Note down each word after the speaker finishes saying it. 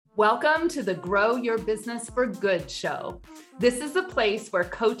Welcome to the Grow Your Business for Good show. This is a place where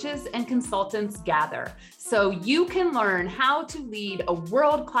coaches and consultants gather so you can learn how to lead a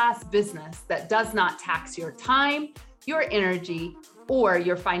world-class business that does not tax your time, your energy, or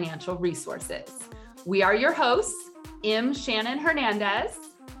your financial resources. We are your hosts, M. Shannon Hernandez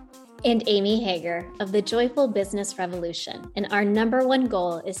and Amy Hager of the Joyful Business Revolution. And our number one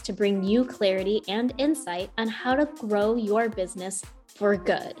goal is to bring you clarity and insight on how to grow your business for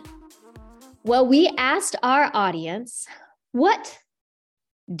good. Well, we asked our audience, what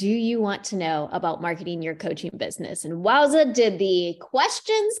do you want to know about marketing your coaching business? And wowza, did the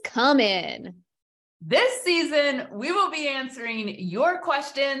questions come in. This season, we will be answering your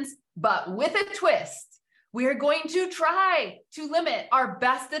questions, but with a twist. We are going to try to limit our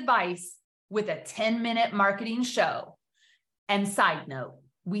best advice with a 10-minute marketing show. And side note,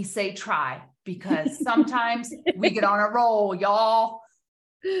 we say try because sometimes we get on a roll, y'all.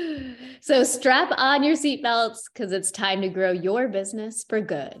 So strap on your seatbelts because it's time to grow your business for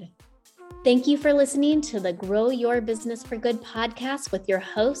good. Thank you for listening to the Grow Your Business for Good podcast with your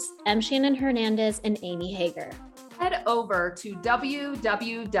hosts, M. Shannon Hernandez and Amy Hager. Head over to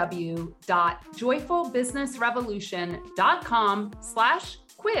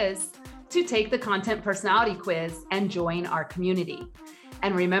www.joyfulbusinessrevolution.com/quiz to take the content personality quiz and join our community.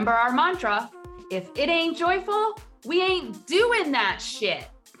 And remember our mantra, if it ain't joyful, we ain't doing that shit.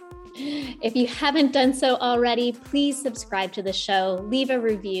 If you haven't done so already, please subscribe to the show, leave a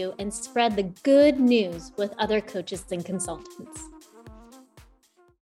review, and spread the good news with other coaches and consultants.